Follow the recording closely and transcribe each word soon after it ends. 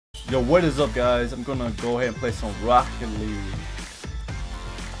Yo, what is up, guys? I'm gonna go ahead and play some Rocket League.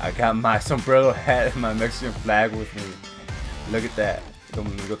 I got my sombrero hat and my Mexican flag with me. Look at that. I'm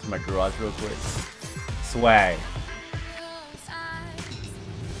gonna go to my garage real quick. Swag.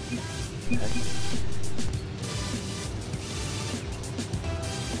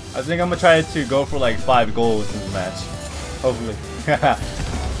 I think I'm gonna try to go for like 5 goals in the match. Hopefully.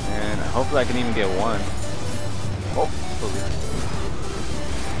 And hopefully I can even get one. Oh,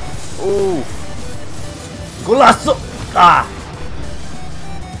 ooh. Golazo! Ah!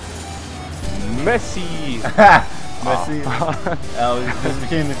 Messi! Messi. Oh, this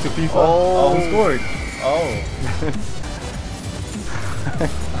became into FIFA. Oh, who scored? Oh.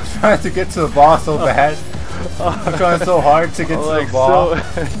 I'm trying to get to the ball so bad. I'm trying so hard to get to the ball. So,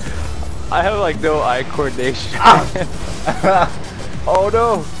 I have like no eye coordination. Oh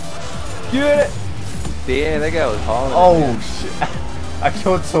no! Get it! Damn, that guy was hauling. Oh shit! I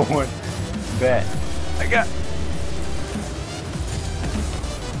killed someone. Bet. I got.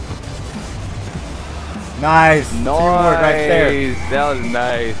 Nice. Teamwork right there. That was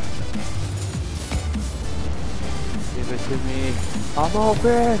nice. Give it to me. I'm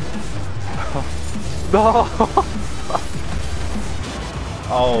open. No.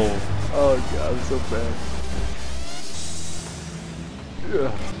 Oh. Oh god, I'm so bad.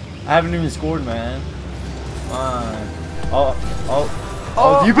 Yeah. I haven't even scored, man. Come on.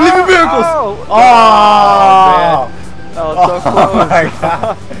 Oh, do you believe in miracles? Oh, man. That was so close. Oh my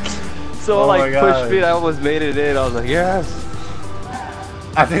god. So like pushed me, I almost made it in. I was like, yes.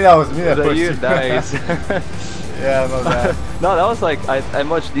 I think that was me that pushed you. you. Nice. Yeah, no that. No, that was like I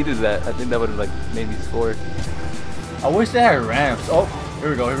much needed that. I think that would have like made me score. I wish they had ramps. Oh, here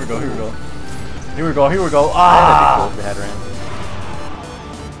we go. Here we go. Here we go. Here we go. Here we go. Ah! They had ramps.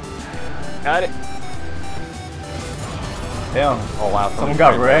 Got it. Damn. Oh wow. Someone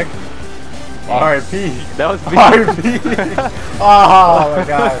got wrecked. R.I.P. That was me. R.I.P. Oh my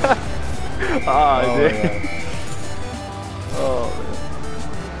god. Oh, dude. Man. Oh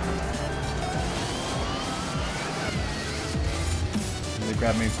man. They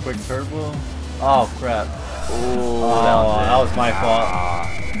grabbed me quick turbo. Oh crap. Ooh, that was my fault.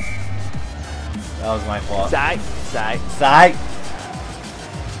 That was my fault. Side. Psych.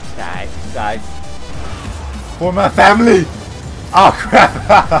 For my family. Oh crap.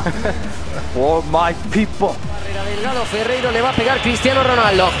 For my people. Ferreiro le va a pegar Cristiano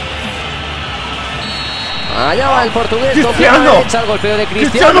Ronaldo. Allá va el portugués. Cristiano. El golpeo de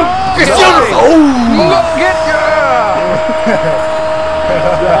Cristiano. Cristiano. Oh.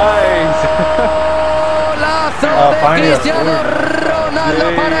 Nice. Golazo de Cristiano Ronaldo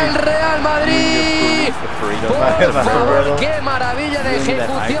para el Real Madrid. Por favor, qué maravilla de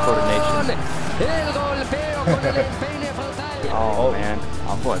ejecución. El golpeo con el empeine frontal. Oh man,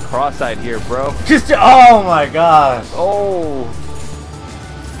 I'm going cross-eyed here, bro. Cristiano. Oh my gosh. Oh.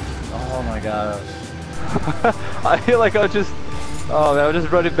 Oh my gosh. I feel like I was just, oh man, I was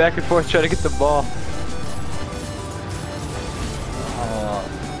just running back and forth trying to get the ball.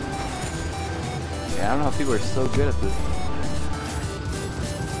 Yeah, I don't know how people are so good at this.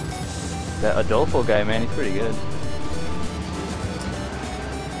 That Adolfo guy, man, he's pretty good.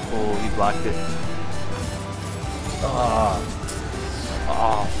 Oh, he blocked it. Oh.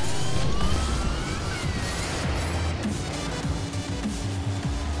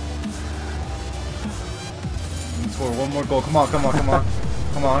 Score one more goal. Come on. Come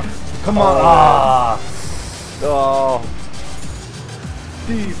on. Ah. Oh.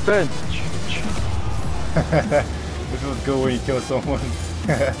 Defense. This was good when you kill someone.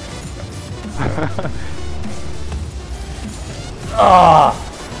 Ah.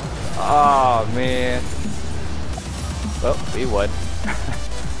 Oh man. Well, we won.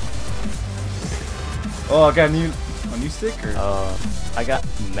 Oh, I got a new sticker. I got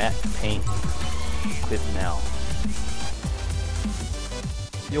matte paint. Fit now.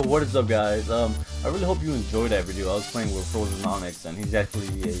 Yo, what is up, guys? I really hope you enjoyed that video. I was playing with Frozen Onyx, and he's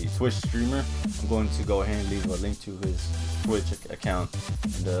actually a Twitch streamer. I'm going to go ahead and leave a link to his Twitch account.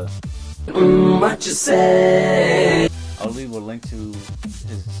 And What you say? I'll leave a link to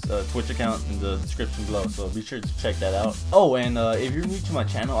his Twitch account in the description below, so be sure to check that out. Oh, and if you're new to my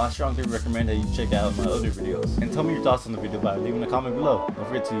channel, I strongly recommend that you check out my other videos. And tell me your thoughts on the video by leaving a comment below. Don't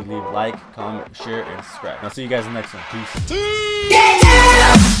forget to leave a like, comment, share, and subscribe. And I'll see you guys in the next one. Peace.